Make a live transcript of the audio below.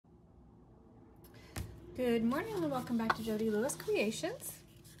Good morning and welcome back to Jody Lewis Creations.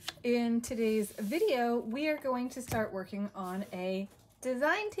 In today's video, we are going to start working on a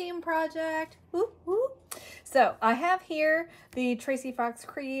design team project. Whoop, whoop. So I have here the Tracie Fox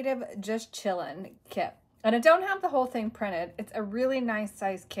Creative Just Chillin' kit. And I don't have the whole thing printed. It's a really nice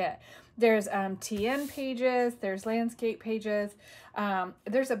size kit. There's TN pages, there's landscape pages,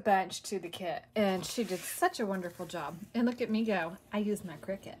 there's a bunch to the kit. And she did such a wonderful job. And look at me go. I used my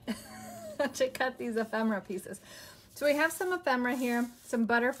Cricut to cut these ephemera pieces. So we have some ephemera here, some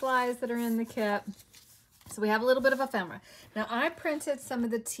butterflies that are in the kit. So we have a little bit of ephemera. Now I printed some of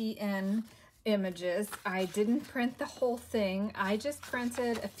the TN images. I didn't print the whole thing. I just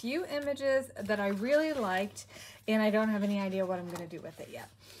printed a few images that I really liked, and I don't have any idea what I'm going to do with it yet.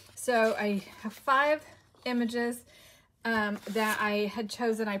 So I have 5 images that I had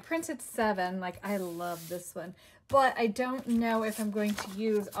chosen. I printed 7. Like, I love this one, but I don't know if I'm going to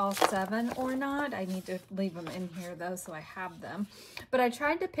use all 7 or not. I need to leave them in here though, so I have them. But I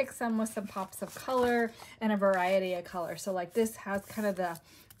tried to pick some with some pops of color and a variety of color. So like this has kind of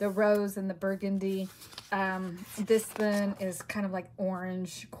the rose and the burgundy. This one is kind of like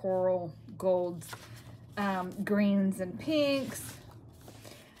orange, coral, golds, greens and pinks.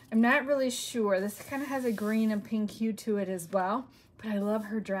 I'm not really sure. This kind of has a green and pink hue to it as well. But I love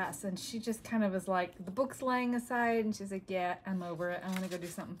her dress, and she just kind of was like, the book's laying aside, and she's like, yeah, I'm over it. I want to go do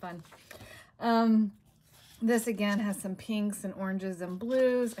something fun. This again has some pinks and oranges and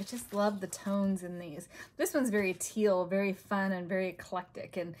blues. I just love the tones in these. This one's very teal, very fun, and very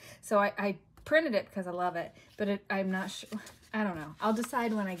eclectic. And so I printed it because I love it, but I'm not sure. I don't know. I'll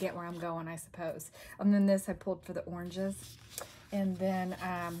decide when I get where I'm going, I suppose. And then this I pulled for the oranges. And then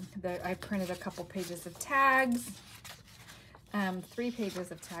I printed a couple pages of tags. 3 pages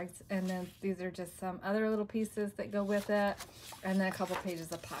of tags, and then these are just some other little pieces that go with it, and then a couple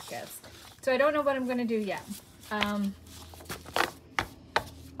pages of pockets. So I don't know what I'm going to do yet.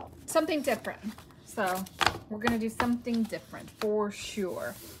 Something different. So we're going to do something different for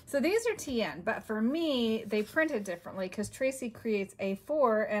sure. So these are TN, but for me, they printed differently because Tracie creates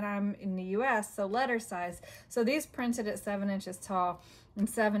A4 and I'm in the US, so letter size. So these printed at 7 inches tall and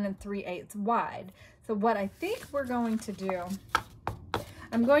 7 3/8 wide. So what I think we're going to do,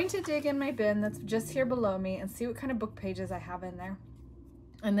 I'm going to dig in my bin that's just here below me and see what kind of book pages I have in there,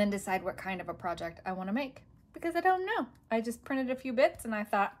 and then decide what kind of a project I want to make, because I don't know. I just printed a few bits and I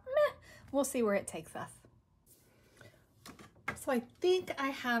thought, meh, we'll see where it takes us. So I think I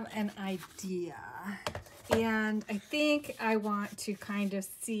have an idea, and I think I want to kind of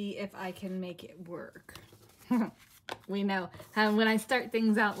see if I can make it work. We know how when I start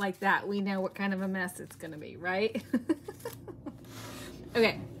things out like that, we know what kind of a mess it's going to be, right?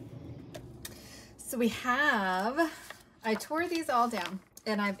 Okay. So I tore these all down,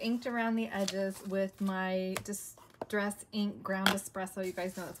 and I've inked around the edges with my Distress Ink Ground Espresso. You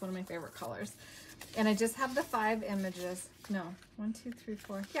guys know that's one of my favorite colors. And I just have the 5 images. No, 1, 2, 3,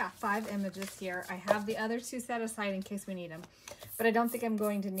 4. Yeah, 5 images here. I have the other 2 set aside in case we need them. But I don't think I'm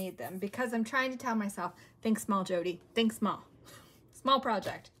going to need them because I'm trying to tell myself, think small, Jody. Think small. Small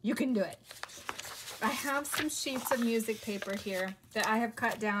project. You can do it. I have some sheets of music paper here that I have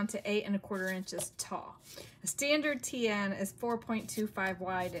cut down to 8 1/4 inches tall. A standard TN is 4.25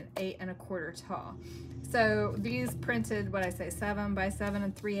 wide and 8 1/4 tall. So these printed, what I say, 7 by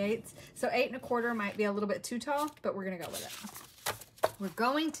 7 3/8. So 8 1/4 might be a little bit too tall, but we're gonna go with it. We're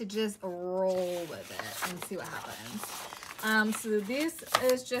going to just roll with it and see what happens. So this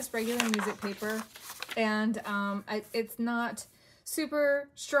is just regular music paper, and it's not super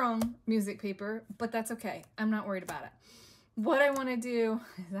strong music paper, but that's okay. I'm not worried about it. What I want to do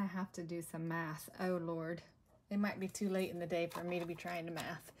is I have to do some math. Oh Lord, it might be too late in the day for me to be trying to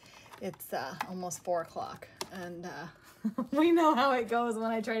math. It's almost 4 o'clock, and we know how it goes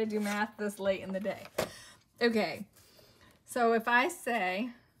when I try to do math this late in the day. Okay, so if I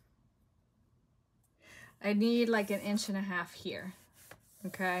say I need like 1.5 inches here,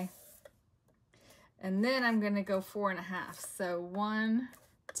 okay? And then I'm going to go 4.5. So 1,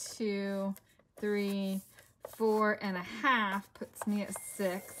 2, 3, 4.5 puts me at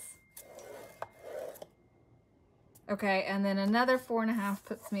 6. Okay, and then another 4.5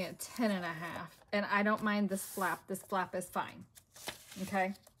 puts me at 10.5. And I don't mind this flap. This flap is fine.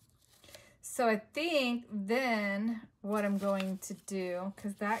 Okay. So I think then what I'm going to do,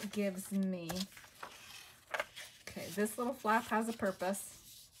 because that gives me, okay, this little flap has a purpose.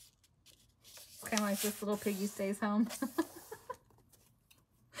 It's kind of like this little piggy stays home.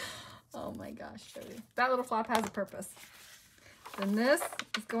 Oh my gosh, Jody. That little flap has a purpose. Then this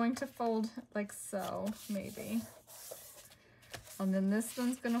is going to fold like so, maybe. And then this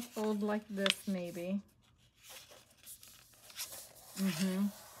one's going to fold like this, maybe.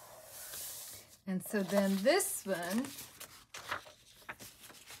 And so then this one,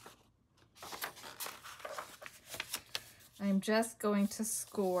 I'm just going to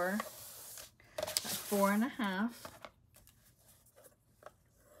score at 4.5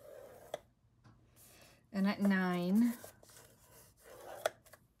 and at 9.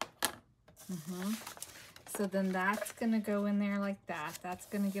 So then that's going to go in there like that. That's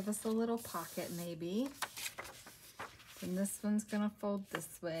going to give us a little pocket maybe. And this one's going to fold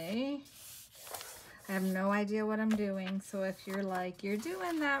this way. I have no idea what I'm doing. So if you're like, you're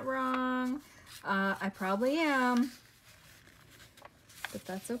doing that wrong, I probably am. But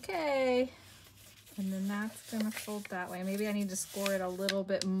that's okay. And then that's gonna fold that way. Maybe I need to score it a little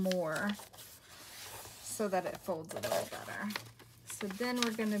bit more so that it folds a little better. So then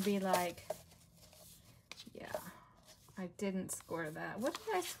we're gonna be like, yeah, I didn't score that. What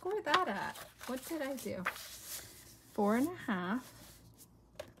did I score that at? What did I do? 4.5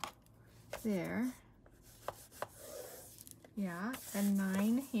 there. Yeah, and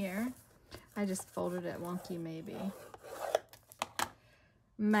 9 here. I just folded it wonky maybe.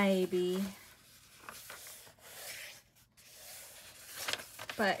 Maybe.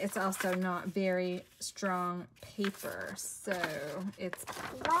 But it's also not very strong paper, so it's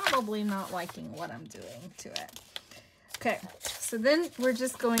probably not liking what I'm doing to it. Okay, so then we're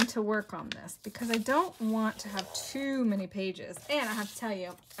just going to work on this because I don't want to have too many pages. And I have to tell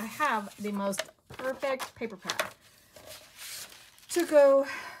you, I have the most perfect paper pad to go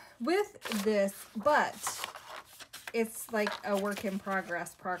with this, but it's like a work in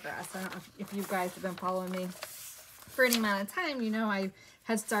progress. I don't know if you guys have been following me for any amount of time. You know, I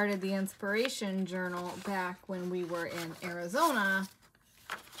had started the inspiration journal back when we were in Arizona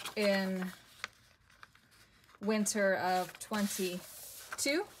in winter of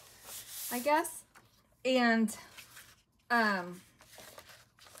 22, I guess. And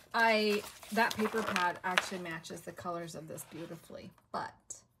that paper pad actually matches the colors of this beautifully, but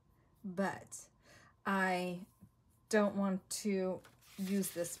I don't want to use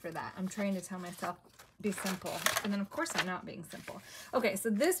this for that. I'm trying to tell myself, be simple. And then of course I'm not being simple. Okay, so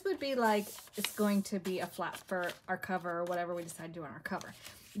this would be like, it's going to be a flap for our cover or whatever we decide to do on our cover.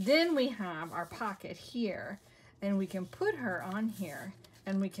 Then we have our pocket here, and we can put her on here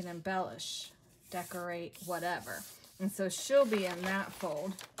and we can embellish, decorate, whatever. And so she'll be in that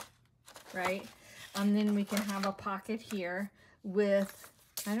fold, right? And then we can have a pocket here with,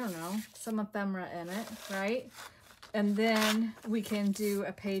 I don't know, some ephemera in it, right? And then we can do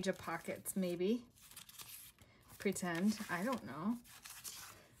a page of pockets, maybe. Pretend, I don't know.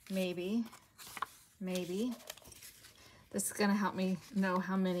 Maybe. This is gonna help me know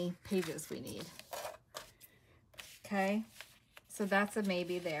how many pages we need. Okay, so that's a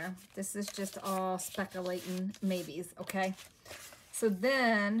maybe there. This is just all speculating maybes, okay? So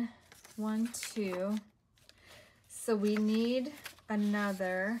then, 1, 2. So we need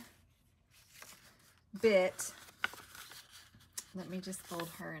another bit. Let me just fold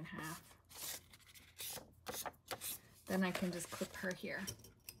her in half. Then I can just clip her here.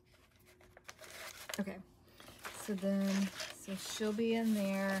 Okay, so she'll be in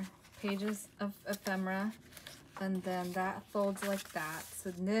there, pages of ephemera, and then that folds like that.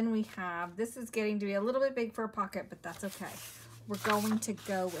 So then we have, this is getting to be a little bit big for a pocket, but that's okay. We're going to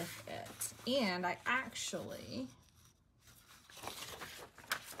go with it. And I actually,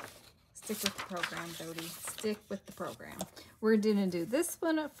 stick with the program, Dodie, stick with the program. We're gonna do this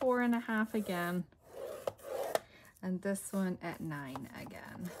one at 4.5 again, and this one at 9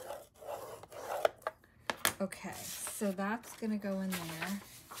 again. Okay, so that's gonna go in there.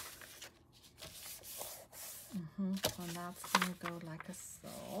 And that's gonna go like a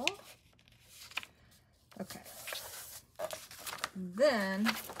so. Okay. Then,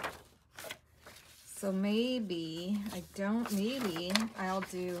 so maybe I'll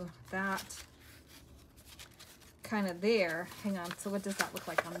do that kind of there. Hang on, so what does that look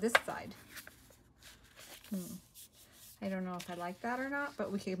like on this side? I don't know if I like that or not,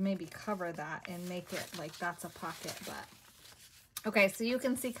 but we could maybe cover that and make it like that's a pocket, but. Okay, so you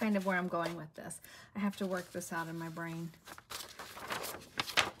can see kind of where I'm going with this. I have to work this out in my brain.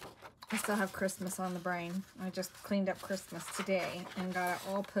 I still have Christmas on the brain. I just cleaned up Christmas today and got it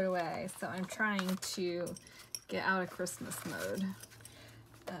all put away. So I'm trying to get out of Christmas mode.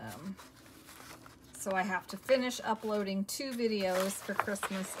 So I have to finish uploading 2 videos for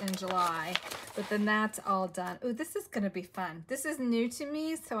Christmas in July, but then that's all done. Oh, this is gonna be fun. This is new to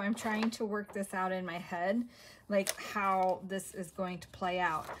me, so I'm trying to work this out in my head, like how this is going to play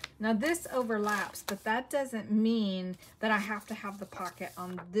out. Now this overlaps, but that doesn't mean that I have to have the pocket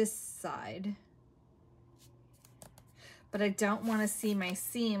on this side. but I don't want to see my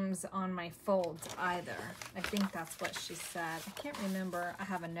seams on my folds either. I think that's what she said. I can't remember. I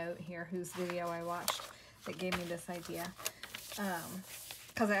have a note here whose video I watched that gave me this idea.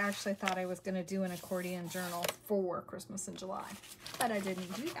 Because I actually thought I was going to do an accordion journal for Christmas in July. But I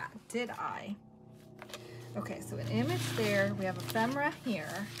didn't do that, did I? Okay, so an image there. We have ephemera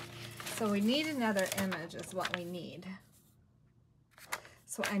here. So we need another image is what we need.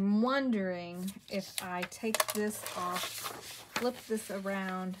 So I'm wondering if I take this off, flip this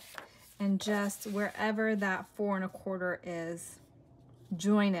around, and just wherever that 4 1/4 is,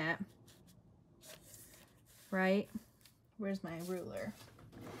 join it, right? Where's my ruler?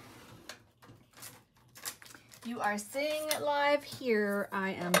 You are seeing it live here. I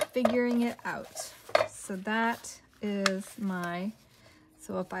am figuring it out. So that is my,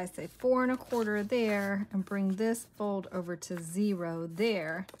 so if I say 4 1/4 there and bring this fold over to 0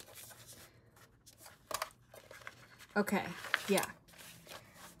 there. Okay, yeah.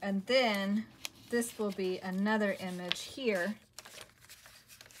 And then this will be another image here.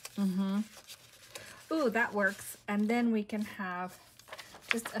 Ooh, that works. And then we can have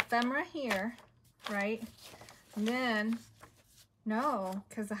just ephemera here, right? And then, no,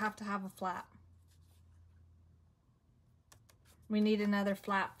 because I have to have a flap. We need another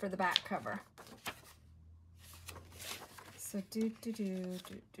flap for the back cover. So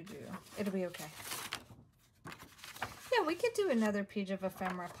it'll be okay. Yeah, we could do another page of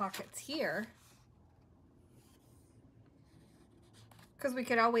ephemera pockets here. Because we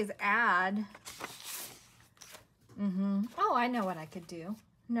could always add. Oh, I know what I could do.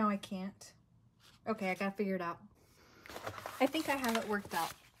 No, I can't. Okay, I gotta figure it out. I think I have it worked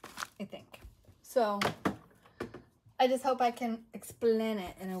out. I think. So I just hope I can explain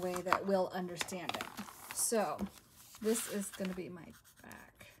it in a way that we'll understand it. So this is going to be my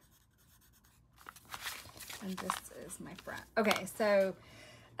back. And this is my front. Okay, so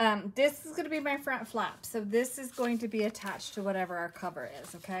this is going to be my front flap. So this is going to be attached to whatever our cover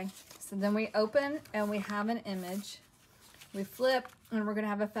is, okay? So then we open and we have an image. We flip and we're going to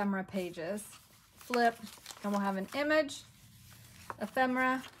have ephemera pages. Flip and we'll have an image,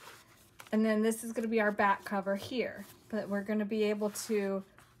 ephemera, and then this is going to be our back cover here. But we're going to be able to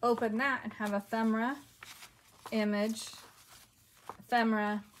open that and have ephemera, image,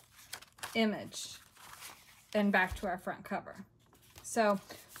 ephemera, image, and back to our front cover. So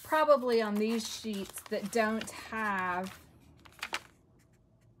probably on these sheets that don't have,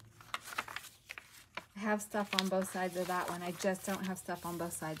 I have stuff on both sides of that one. I just don't have stuff on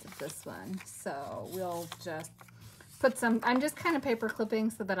both sides of this one. So we'll just put some, I'm just kind of paper clipping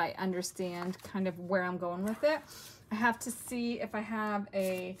so that I understand kind of where I'm going with it. I have to see if I have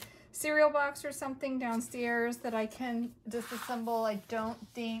a cereal box or something downstairs that I can disassemble. I don't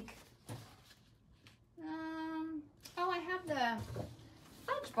think, oh, I have the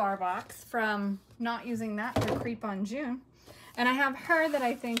fudge bar box from not using that for Creep on June. And I have her that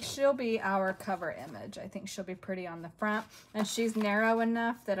I think she'll be our cover image. I think she'll be pretty on the front. And she's narrow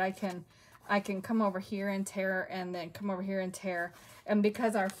enough that I can come over here and tear and then come over here and tear. And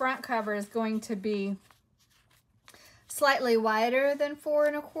because our front cover is going to be slightly wider than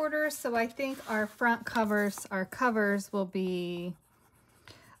 4 1/4, so I think our front covers, our covers are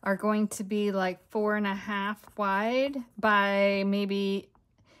going to be like 4 1/2 wide by maybe,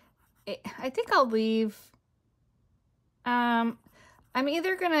 I think I'll leave, I'm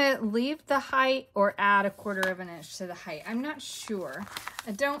either gonna leave the height or add 1/4 inch to the height. I'm not sure.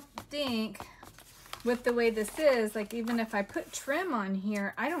 I don't think with the way this is, like even if I put trim on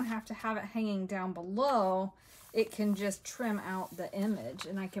here, I don't have to have it hanging down below. It can just trim out the image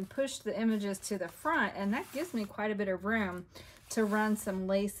and I can push the images to the front, and that gives me quite a bit of room to run some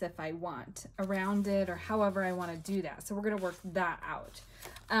lace if I want around it or however I want to do that. So we're going to work that out.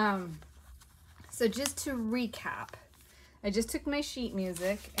 So just to recap, I just took my sheet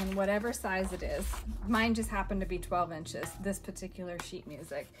music and whatever size it is, mine just happened to be 12 inches, this particular sheet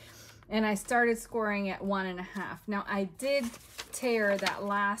music. And I started scoring at 1 1/2. Now I did tear that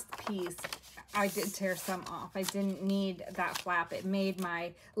last piece. I did tear some off. I didn't need that flap. It made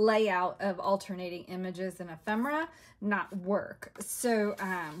my layout of alternating images and ephemera not work. So,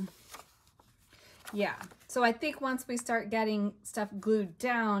 yeah. So I think once we start getting stuff glued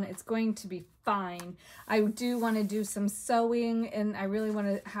down, it's going to be fine. I do want to do some sewing, and I really want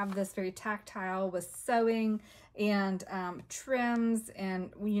to have this very tactile with sewing and trims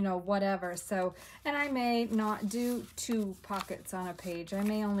and, you know, whatever. So, and I may not do 2 pockets on a page. I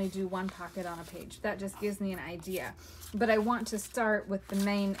may only do 1 pocket on a page. That just gives me an idea. But I want to start with the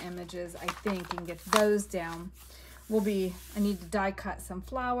main images, I think, and get those down. I need to die cut some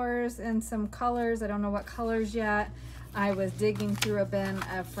flowers and some colors. I don't know what colors yet. I was digging through a bin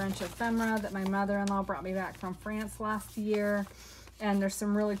of French ephemera that my mother-in-law brought me back from France last year. And there's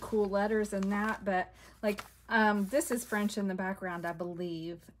some really cool letters in that, but like, this is French in the background, I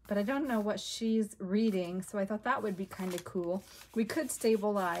believe, but I don't know what she's reading, so I thought that would be kind of cool. We could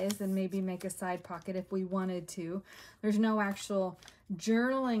stabilize and maybe make a side pocket if we wanted to. There's no actual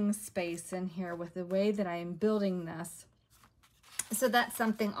journaling space in here with the way that I am building this. So that's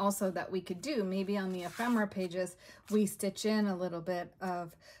something also that we could do. Maybe on the ephemera pages, we stitch in a little bit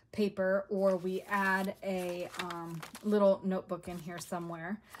of paper, or we add a little notebook in here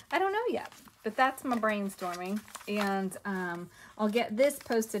somewhere. I don't know yet, but that's my brainstorming. And I'll get this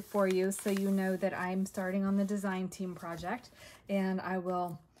posted for you so you know that I'm starting on the design team project, and I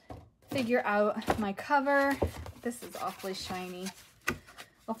will figure out my cover. This is awfully shiny.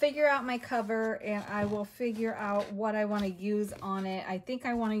 I'll figure out my cover, and I will figure out what I want to use on it. I think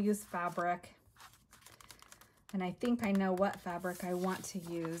I want to use fabric, and I think I know what fabric I want to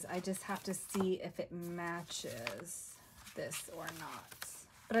use. I just have to see if it matches this or not.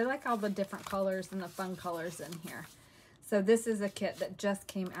 But I like all the different colors and the fun colors in here. So this is a kit that just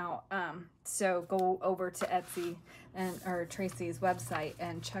came out. So go over to Etsy or Tracie's website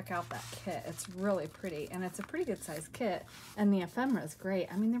and check out that kit. It's really pretty, and it's a pretty good size kit. And the ephemera is great.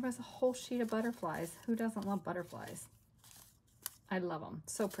 I mean, there was a whole sheet of butterflies. Who doesn't love butterflies? I love them.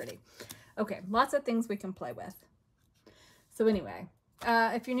 So pretty. Okay, lots of things we can play with. So anyway,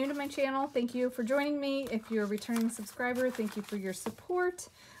 if you're new to my channel, thank you for joining me. If you're a returning subscriber, thank you for your support.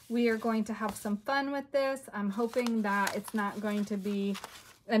 We are going to have some fun with this. I'm hoping that it's not going to be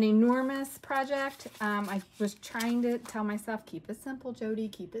an enormous project. I was trying to tell myself, keep it simple, Jody,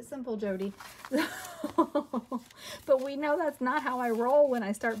 keep it simple, Jody. But we know that's not how I roll when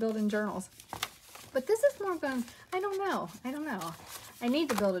I start building journals. But this is more fun. I don't know. I need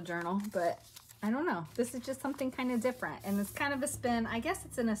to build a journal, but I don't know. This is just something kind of different, and it's kind of a spin. I guess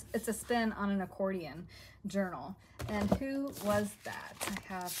it's a spin on an accordion journal. And who was that?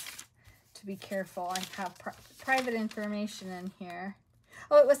 I have to be careful. I have private information in here.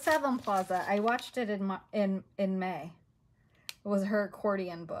 Oh, it was Seven Plaza. I watched it in May. It was her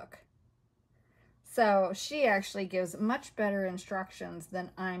accordion book. So she actually gives much better instructions than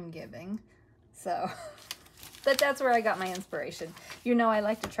I'm giving. So, but that's where I got my inspiration. You know, I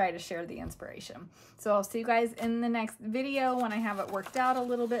like to try to share the inspiration. So I'll see you guys in the next video when I have it worked out a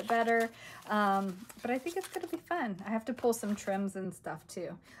little bit better. But I think it's going to be fun. I have to pull some trims and stuff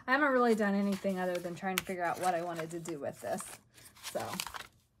too. I haven't really done anything other than trying to figure out what I wanted to do with this. So,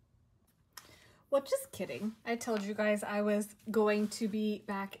 well, just kidding. I told you guys I was going to be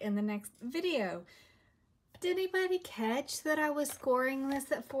back in the next video. Did anybody catch that I was scoring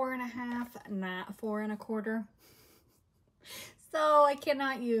this at 4.5, not 4 1/4? So I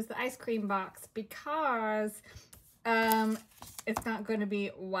cannot use the ice cream box because it's not going to be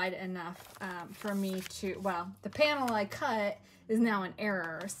wide enough for me to, well, the panel I cut is now in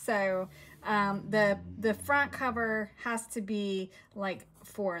error. So the front cover has to be like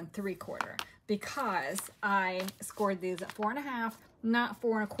 4 3/4 because I scored these at 4.5. Not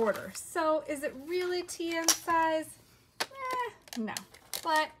 4 1/4. So is it really TN size? No,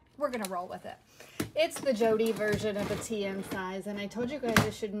 but we're gonna roll with it. It's the Jody version of a TN size, and I told you guys I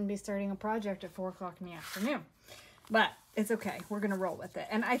shouldn't be starting a project at 4 o'clock in the afternoon, but it's okay. We're gonna roll with it.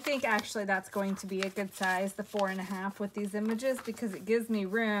 And I think actually that's going to be a good size, the 4.5 with these images, because it gives me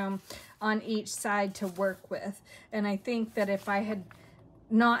room on each side to work with. And I think that if I had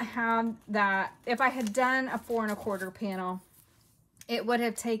not had that, if I had done a 4 1/4 panel, it would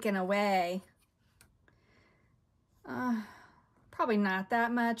have taken away probably not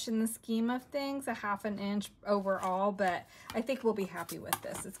that much in the scheme of things, a 1/2 inch overall, but I think we'll be happy with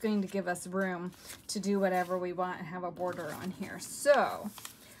this. It's going to give us room to do whatever we want and have a border on here. So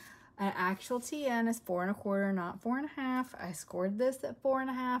an actual TN is 4 1/4, not 4.5. I scored this at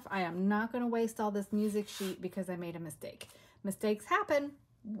 4.5. I am not going to waste all this music sheet because I made a mistake. Mistakes happen.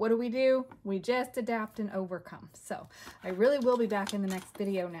 What do? We just adapt and overcome. So I really will be back in the next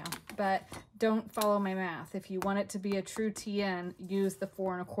video now, but don't follow my math. If you want it to be a true TN, use the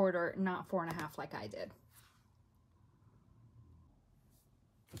 4 1/4, not 4.5 like I did.